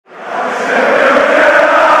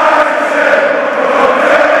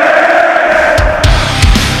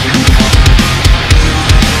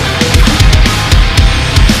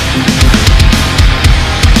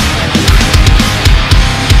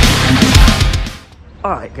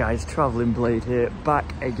Alright guys, TravellingBlade here,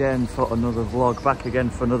 back again for another vlog, back again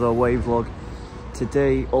for another away vlog.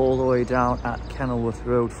 Today all the way down at Kenilworth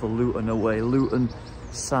Road for Luton away. Luton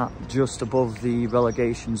sat just above the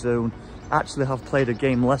relegation zone, actually have played a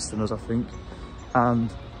game less than us I think,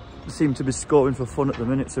 and seem to be scoring for fun at the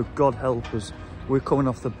minute, so God help us. We're coming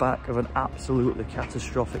off the back of an absolutely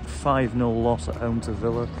catastrophic 5-0 loss at home to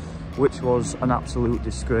Villa, which was an absolute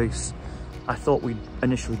disgrace. I thought we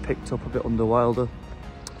initially picked up a bit under Wilder,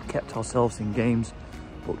 kept ourselves in games,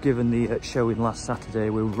 but given the showing last Saturday,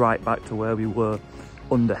 we're right back to where we were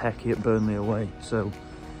under Hecky at Burnley away. So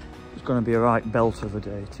it's going to be a right belt of a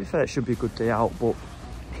day. To be fair, it should be a good day out, but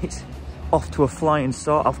it's off to a flying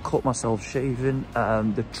start. I've cut myself shaving.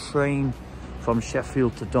 The train from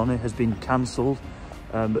Sheffield to Donny has been cancelled,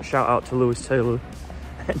 but shout out to Lewis Taylor.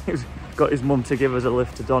 He's got his mum to give us a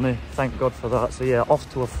lift to Donny. Thank God for that. So yeah,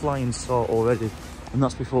 off to a flying start already. And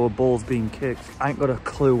that's before a ball's being kicked. I ain't got a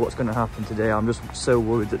clue what's going to happen today. I'm just so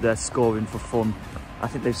worried that they're scoring for fun. I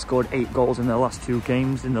think they've scored 8 goals in their last 2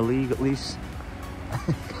 games in the league at least.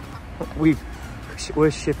 We're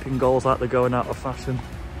shipping goals like they're going out of fashion.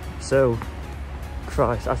 So,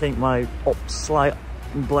 Christ, I think my slight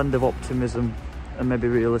blend of optimism and maybe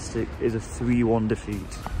realistic is a 3-1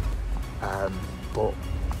 defeat. But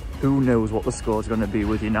who knows what the score's going to be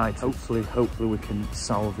with United. Hopefully we can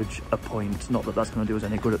salvage a point. Not that that's going to do us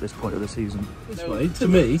any good at this point of the season. This way, to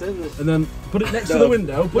me, and then put it next to the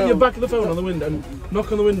window, put your back of the phone on the window and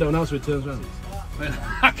knock on the window now so it turns round.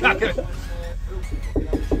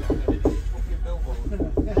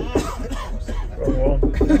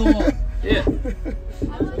 Yeah.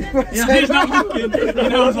 Yeah, he's not looking. He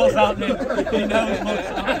knows what's happening. He knows what's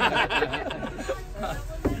happening.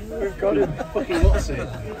 We've got him. Fucking what's it?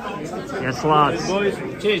 Yes, lads. Boys,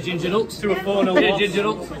 cheers, Ginger Nuts. To a 4-0. Cheers, Ginger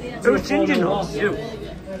Nuts. Who's Ginger Nuts? You.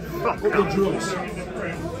 Fuck the drugs.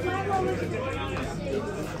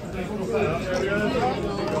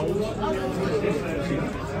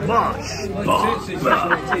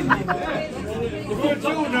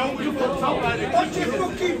 What's your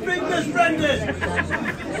fucking fingers, Brendan?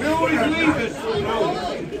 We always leave it.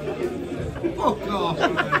 Fuck off.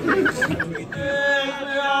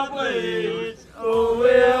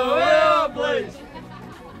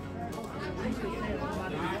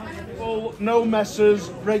 Oh, no messes,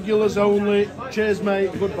 regulars only. Cheers,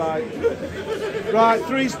 mate. Goodbye. Right,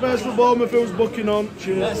 3 spares for Bournemouth. Who's booking on?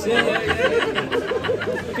 Cheers. That's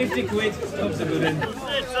it. 50 quid. Comes a good in.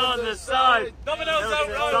 It's on the side. Domino's out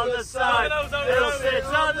road. On the side. He'll sit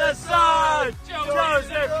on the side.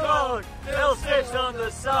 Joseph Gordon. He'll sit on the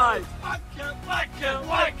side. Wank it, wank it,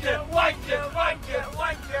 wank it, wank it,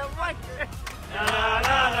 wank it, wank it. Na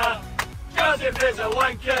na na. Joseph is a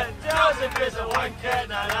wanker. Joseph is a wanker.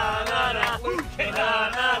 Na na na na. Na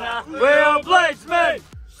na na. We are bladesmen.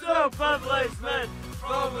 Super bladesmen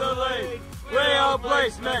from the league. We are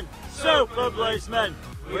bladesmen. Super bladesmen.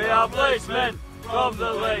 We are bladesmen from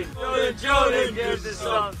the league. Jordan gives the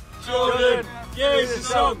song. Jordan gives the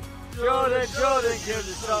song. Jordan gives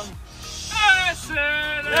the song.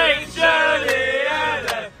 H-J-D-N-F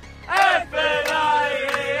F-N-I-E-L-D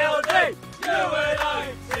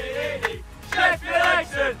U-N-I-T-E-D Sheffield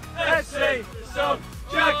Action FC the song.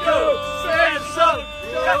 Jacko sing the song.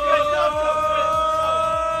 Jacko.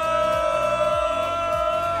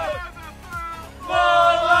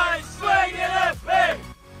 More like swinging a pig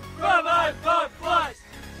from my pop flights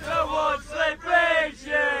towards the bridge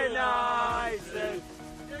United.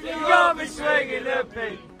 You got me swinging a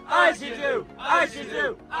pig. As you do, as you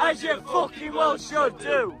do, as you fucking well should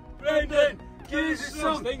do. Brendan, give us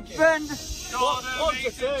some. Brendan.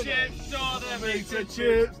 Donometer chips, Donometer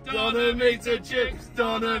chips, Donometer chips,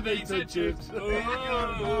 Donometer chips.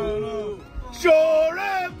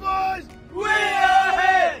 Sure, boys! We are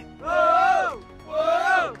here! Whoa!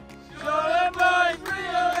 Whoa! Sure, boys, we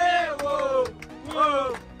are here! Whoa! Whoa!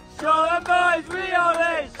 Sure, boys, we are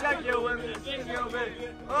here! Shake your women, sing your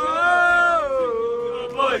women. Oh!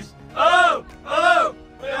 Boys! Oh! Oh!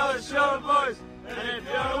 We are the Shore Boys! And if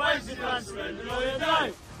you're a wasted man, spend all your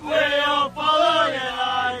time, we all follow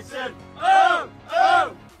United! Oh!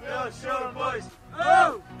 Oh! We are the Shore Boys!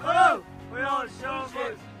 Oh! Oh! We are the Shore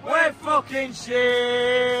Boys! We're fucking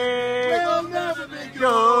shit! We'll never be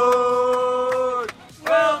good!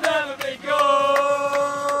 We'll never be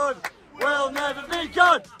good! We'll never be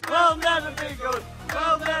good! We'll never be good!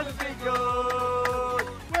 We'll never be good!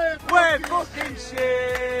 We're fucking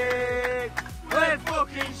shit! We're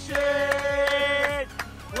fucking shit!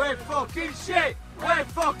 We're fucking shit! We're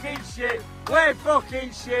fucking shit! We're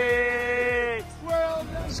fucking shit!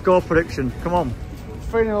 Score prediction, come on.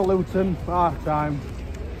 3-0 Luton, half time.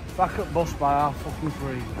 Back at bus by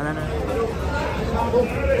 £3. And then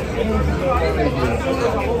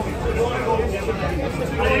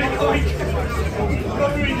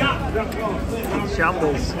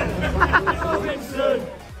shambles.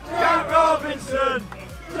 Jack Robinson!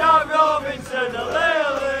 Jack Robinson, a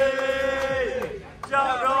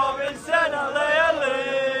Jack Robinson, a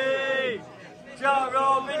Jack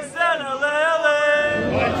Robinson, a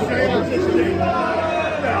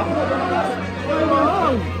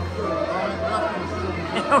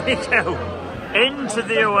Here we go. Into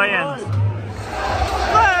the away end.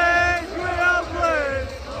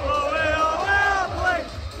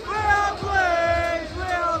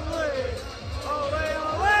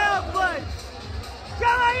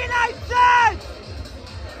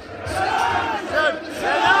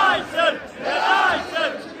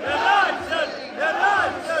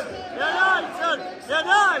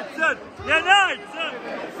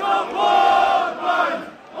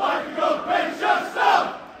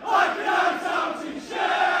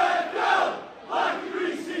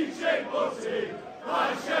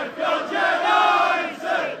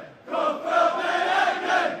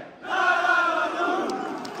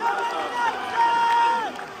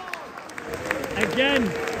 Again,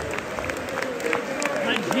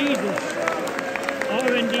 like Jesus,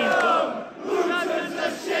 or indeed God. Luton's a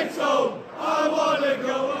shithole! I wanna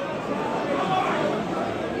go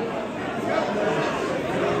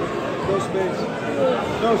No space.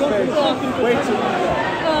 No space. Wait till you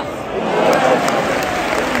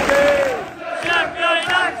Sheffield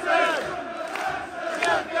United!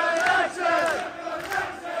 Sheffield United!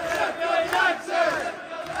 Sheffield United!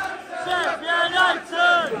 Sheffield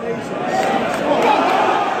United!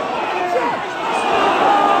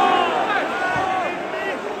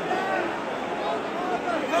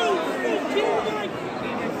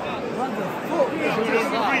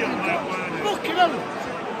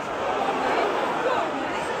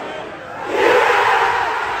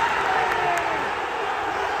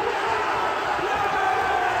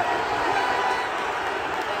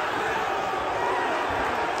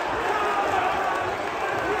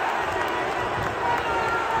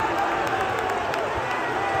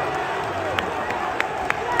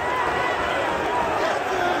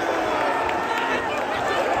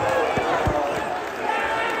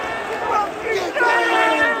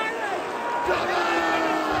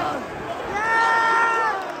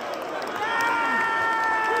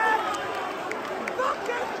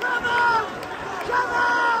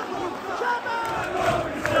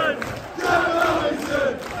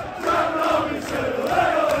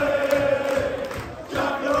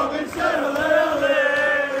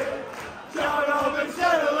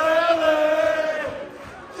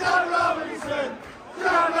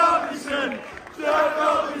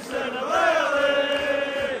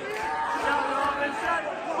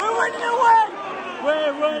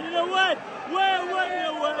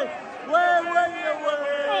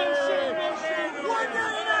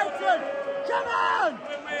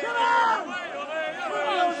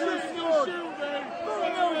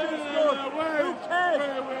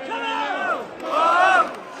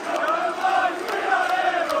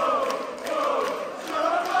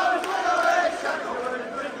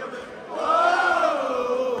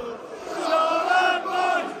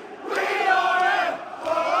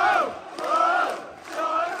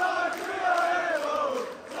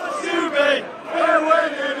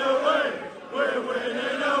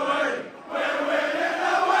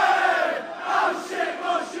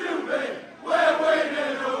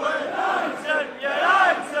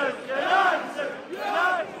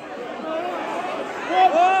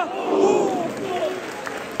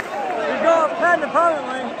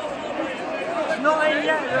 Apparently, it's not in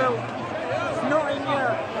yet though. It's not in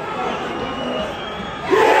yet.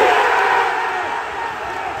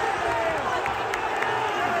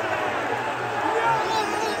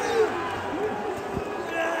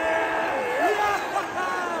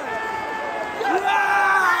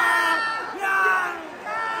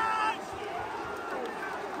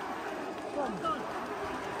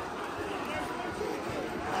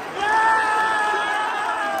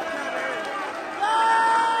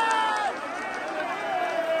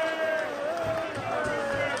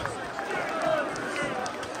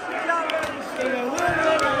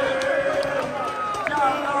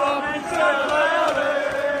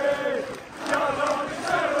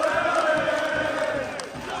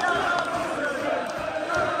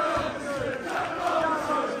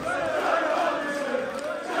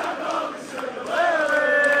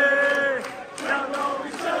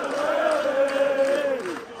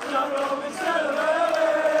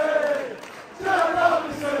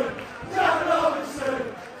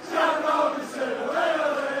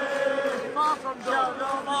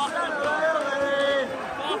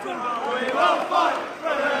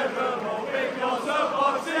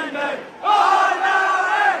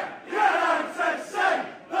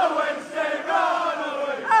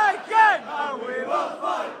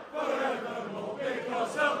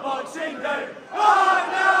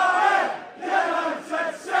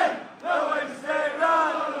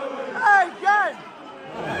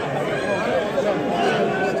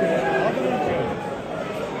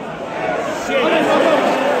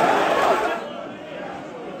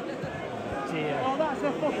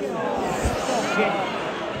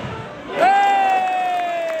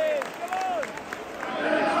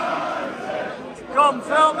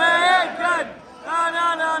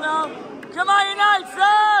 Come on,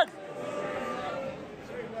 United!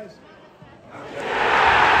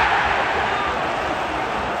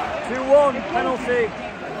 2-1 penalty.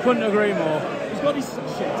 Couldn't agree more. He's got his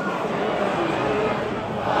shit.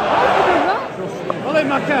 Well in,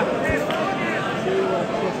 Macca.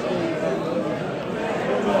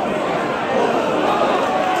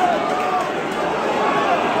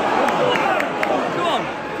 Go on,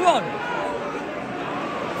 go on.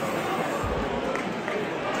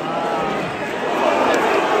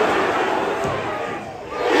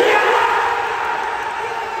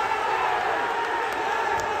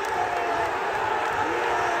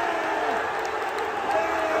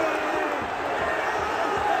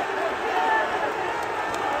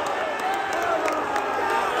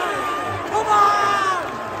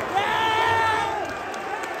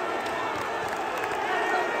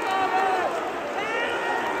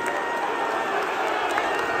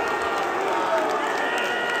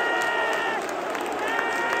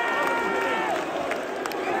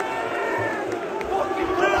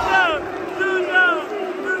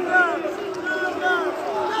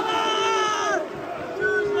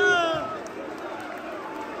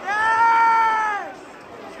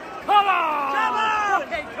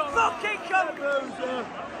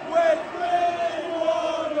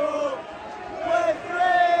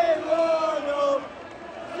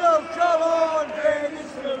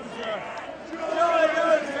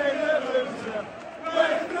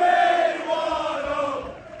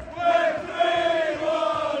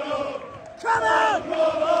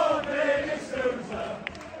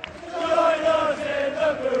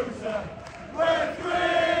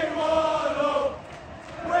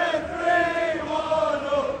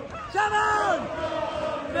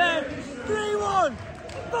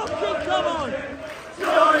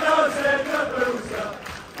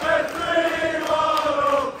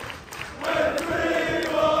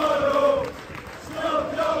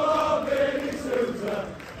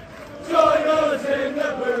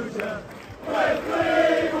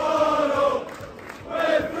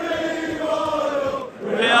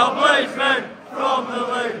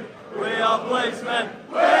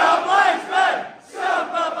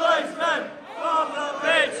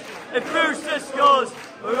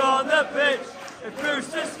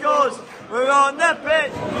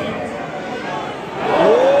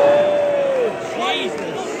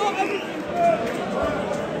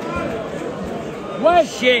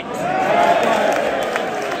 Shit!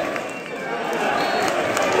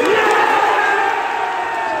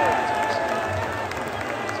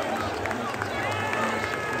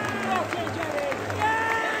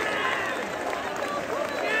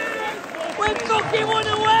 We've fucking won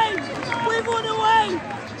away! We've won away!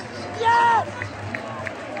 Yes!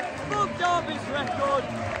 Fuck Derby's record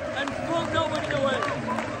and fuck not winning away.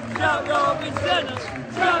 Jack Robinson!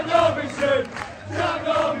 Jack Robinson! Jack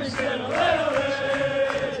Robinson! Ole, ole!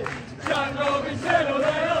 Jack Robinson!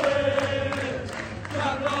 Ole, ole!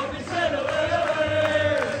 Jack Robinson! Ole, ole!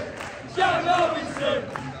 Jack Robinson!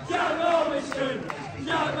 Jack Robinson!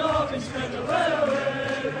 Jack Robinson! Ole, ole!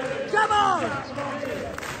 Come on!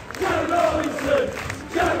 Jack Robinson!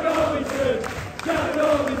 Jack Robinson! Jack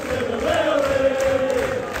Robinson! Ole, ole!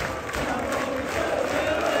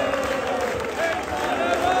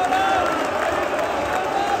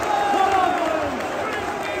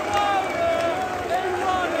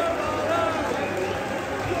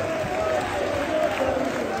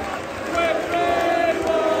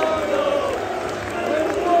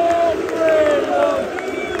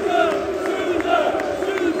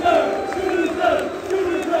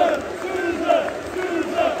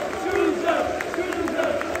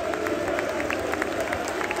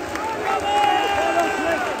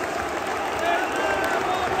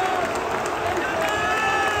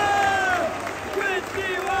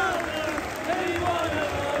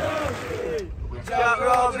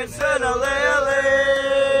 Robinson, ole, ole!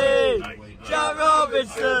 Jack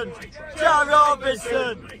Robinson! Jack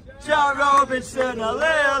Robinson! Jack Robinson, ole,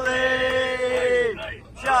 ole!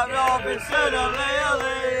 Jack Robinson, ole,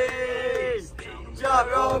 ole! Jack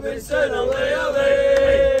Robinson, ole, ole!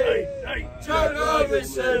 Jack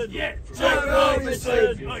Robinson! Jack Robinson!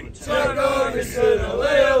 Jack Robinson, ole,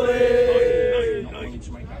 ole!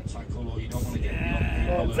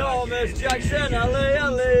 Thomas Jackson, ole,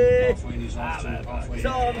 ole!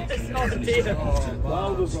 Thomas, oh dear.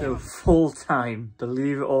 So full time,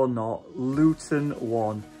 believe it or not, Luton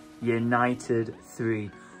 1, United 3.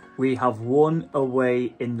 We have won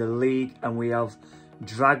away in the league and we have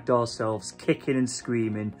dragged ourselves kicking and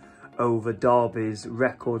screaming over Derby's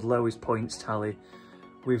record lowest points tally.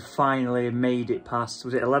 We've finally made it past,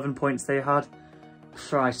 was it 11 points they had?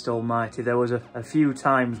 Christ almighty, there was a few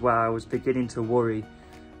times where I was beginning to worry,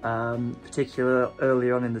 particularly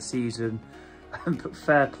early on in the season. But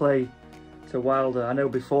fair play to Wilder. I know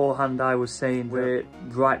beforehand I was saying we're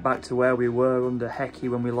right back to where we were under Hecky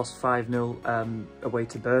when we lost 5-0 away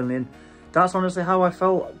to Burnley. And that's honestly how I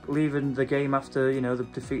felt leaving the game after, you know, the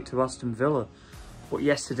defeat to Aston Villa. But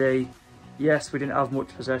yesterday, yes, we didn't have much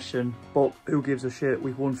possession, but who gives a shit?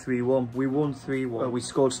 We won 3-1. We won 3-1. We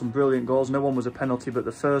scored some brilliant goals. No one was a penalty, but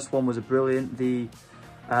the first one was a brilliant. The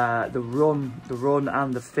run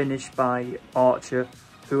and the finish by Archer,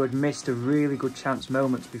 who had missed a really good chance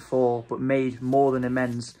moments before, but made more than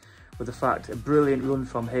amends with the fact. A brilliant run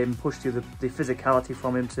from him, pushed the physicality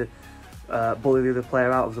from him to bully the other player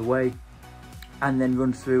out of the way, and then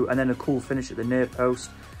run through, and then a cool finish at the near post.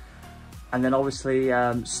 And then obviously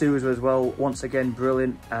Sousa as well, once again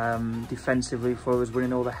brilliant defensively for us,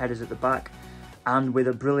 winning all the headers at the back, and with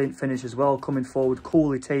a brilliant finish as well, coming forward,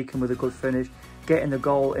 coolly taken with a good finish, getting the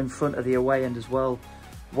goal in front of the away end as well.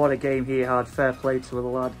 What a game he had, fair play to the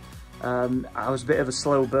lad. I was a bit of a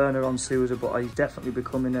slow burner on Sousa, but he's definitely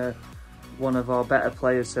becoming one of our better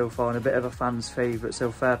players so far and a bit of a fan's favourite, so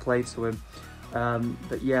fair play to him.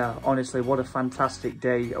 But yeah, honestly, what a fantastic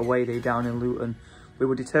day, away day down in Luton. We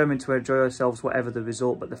were determined to enjoy ourselves whatever the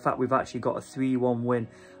result, but the fact we've actually got a 3-1 win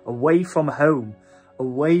away from home,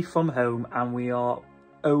 and we are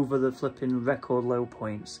over the flipping record low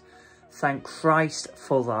points. Thank Christ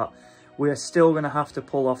for that. We are still going to have to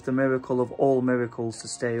pull off the miracle of all miracles to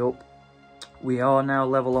stay up. We are now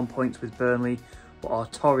level on points with Burnley, but our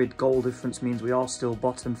torrid goal difference means we are still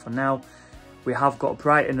bottom for now. We have got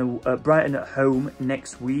Brighton at home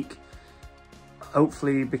next week.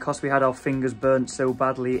 Hopefully, because we had our fingers burnt so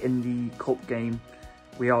badly in the cup game,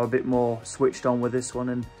 we are a bit more switched on with this one,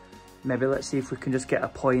 and maybe let's see if we can just get a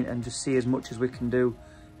point and just see as much as we can do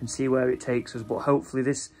and see where it takes us. But hopefully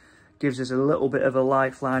this gives us a little bit of a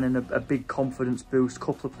lifeline and a big confidence boost.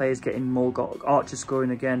 Couple of players getting more goals, Archer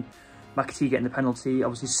scoring again, McAtee getting the penalty,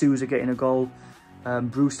 obviously Sousa getting a goal,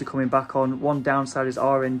 Brewster coming back on. One downside is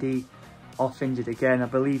RND off injured again. I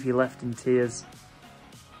believe he left in tears.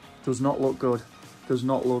 Does not look good. Does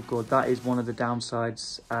not look good. That is one of the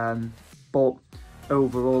downsides. But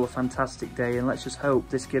overall, a fantastic day, and let's just hope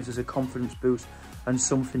this gives us a confidence boost and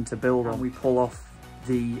something to build on. We pull off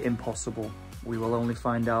the impossible. We will only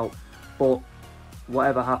find out. But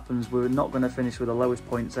whatever happens, we're not going to finish with the lowest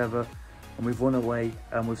points ever, and we've won away,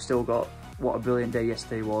 and we've still got what a brilliant day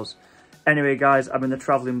yesterday was. Anyway, guys, I'm in the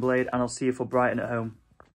Travelling Blade, and I'll see you for Brighton at home.